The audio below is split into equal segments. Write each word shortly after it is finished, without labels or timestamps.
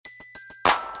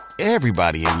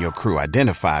Everybody in your crew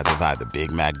identifies as either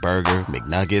Big Mac Burger,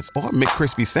 McNuggets, or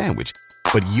McCrispy Sandwich.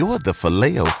 But you're the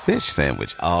Filet-O-Fish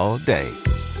Sandwich all day.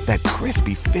 That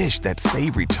crispy fish, that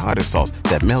savory tartar sauce,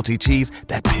 that melty cheese,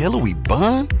 that pillowy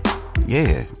bun.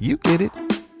 Yeah, you get it.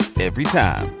 Every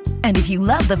time. And if you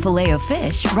love the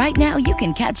Filet-O-Fish, right now you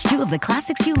can catch two of the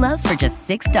classics you love for just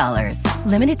 $6.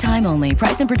 Limited time only.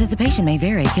 Price and participation may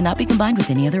vary. Cannot be combined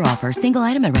with any other offer. Single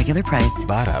item at regular price.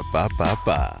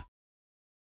 Ba-da-ba-ba-ba.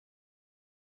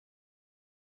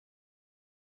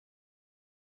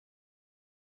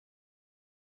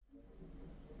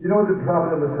 You know the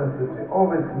problem with us is we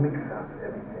always mix up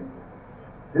everything.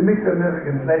 We mix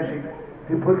American flesh,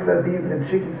 we put sardines and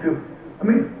chicken soup. I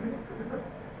mean,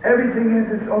 everything has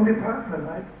its own department,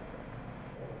 right?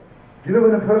 You know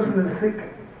when a person is sick,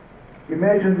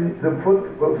 imagine the foot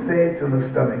will say to the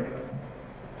stomach,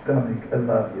 "Stomach, I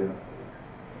love you.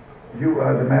 You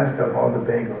are the master of all the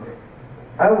bagels.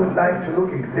 I would like to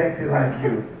look exactly like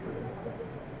you."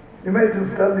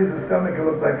 Imagine suddenly the stomach will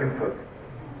look like a foot.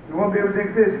 You won't be able to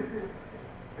exist.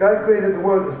 God created the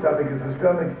world, the stomach is the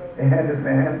stomach, a hand is a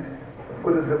hand, a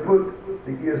foot is a foot,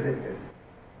 the ear is a ear.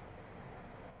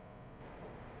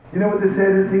 You know what the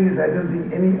saddest thing is? I don't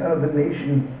think any other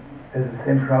nation has the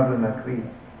same problem like we.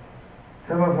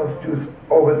 Some of us Jews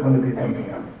always want to be something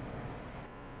else.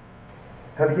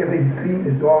 Have you ever seen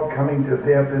a dog coming to a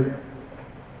therapist?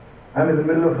 I'm in the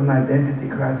middle of an identity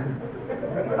crisis.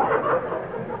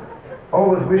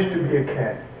 Always wish to be a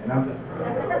cat, you know?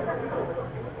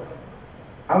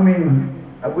 I mean,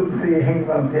 I wouldn't say hang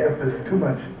around therapists too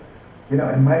much. You know,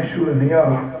 in my shul in New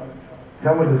York,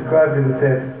 someone described it as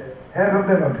says, half of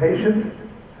them are patients,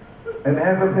 and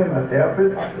half of them are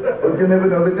therapists, but you never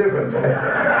know the difference, right?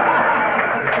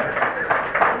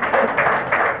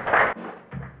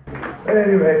 But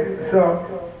anyway, so,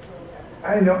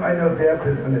 I know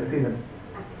therapists when I see them.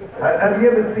 Have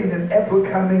you ever seen an apple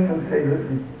coming and say,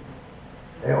 listen,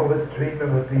 I always dream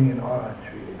about being an orange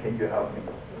tree, can you help me?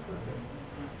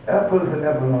 Apples and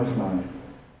apple no smart.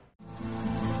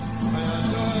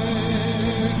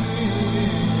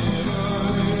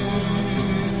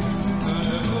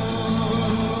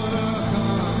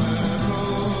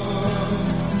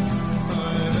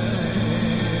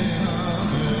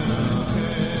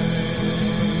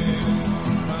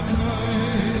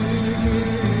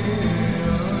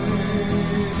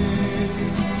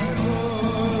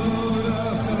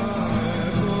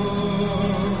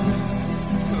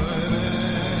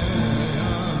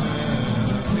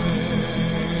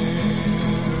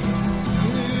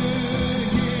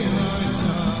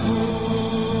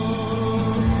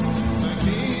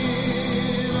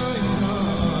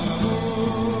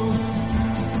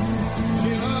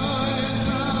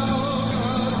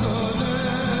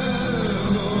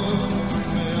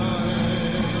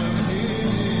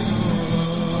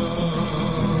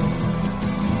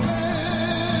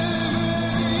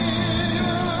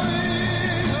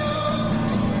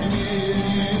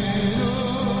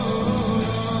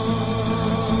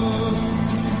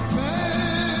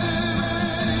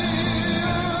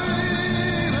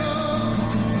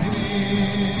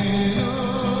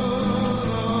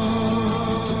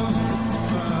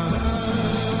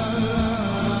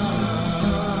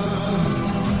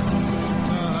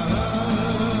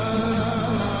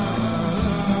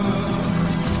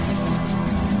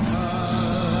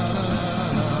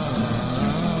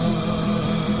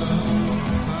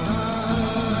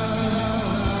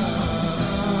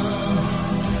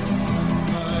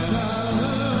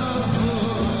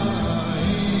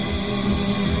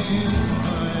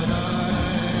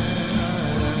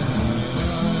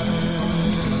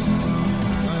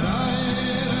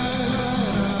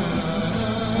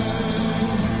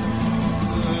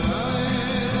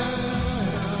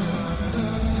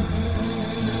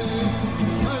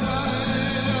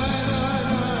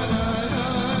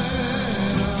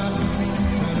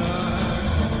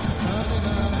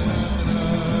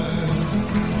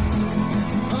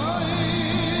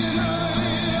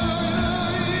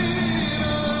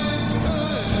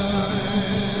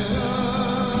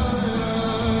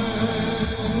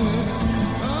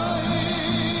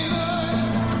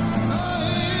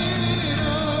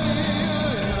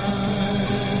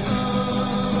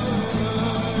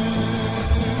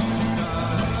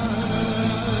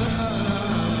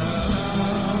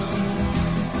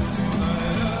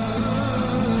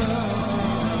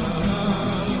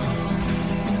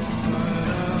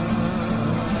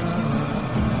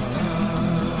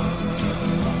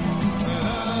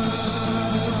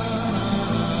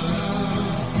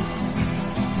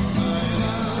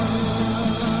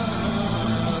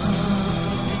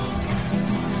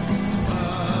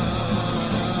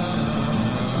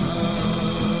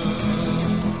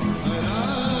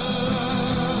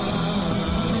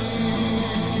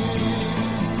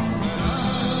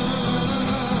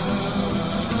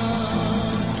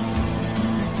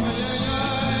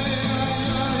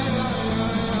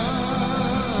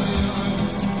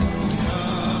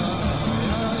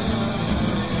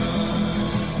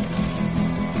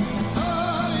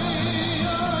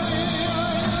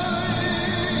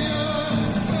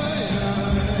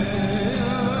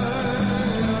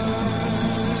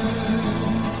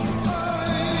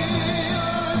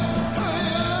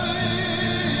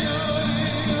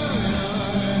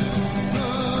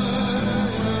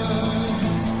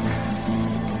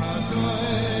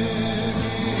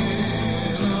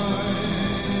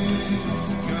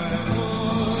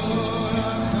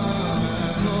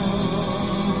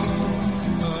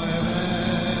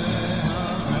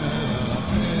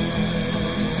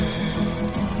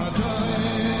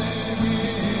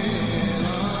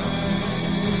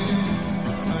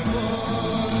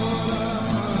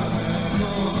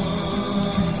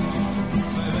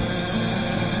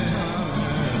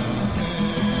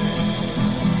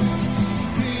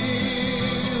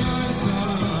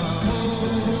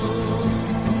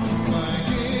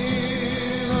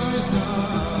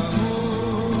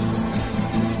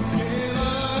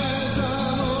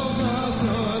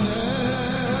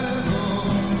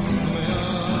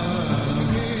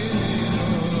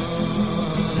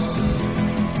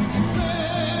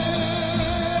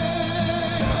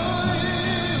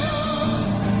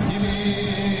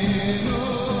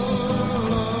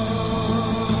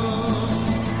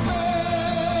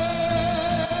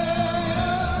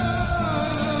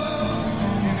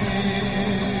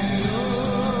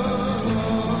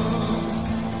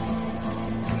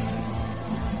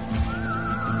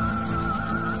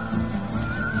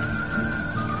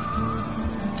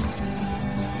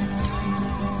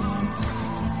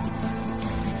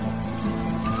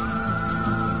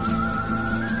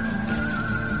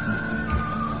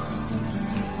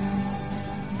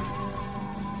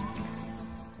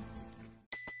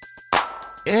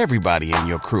 Everybody in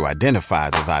your crew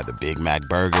identifies as either Big Mac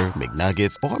Burger,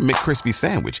 McNuggets, or McCrispy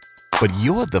Sandwich. But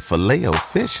you're the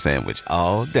Filet-O-Fish Sandwich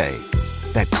all day.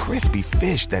 That crispy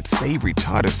fish, that savory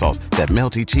tartar sauce, that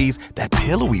melty cheese, that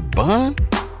pillowy bun.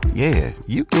 Yeah,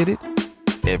 you get it.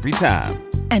 Every time.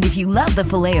 And if you love the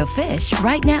Filet-O-Fish,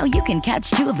 right now you can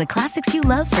catch 2 of the classics you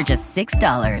love for just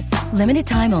 $6. Limited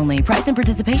time only. Price and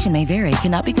participation may vary.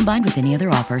 Cannot be combined with any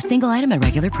other offer. Single item at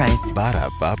regular price.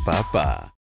 Ba-da-ba-ba-ba.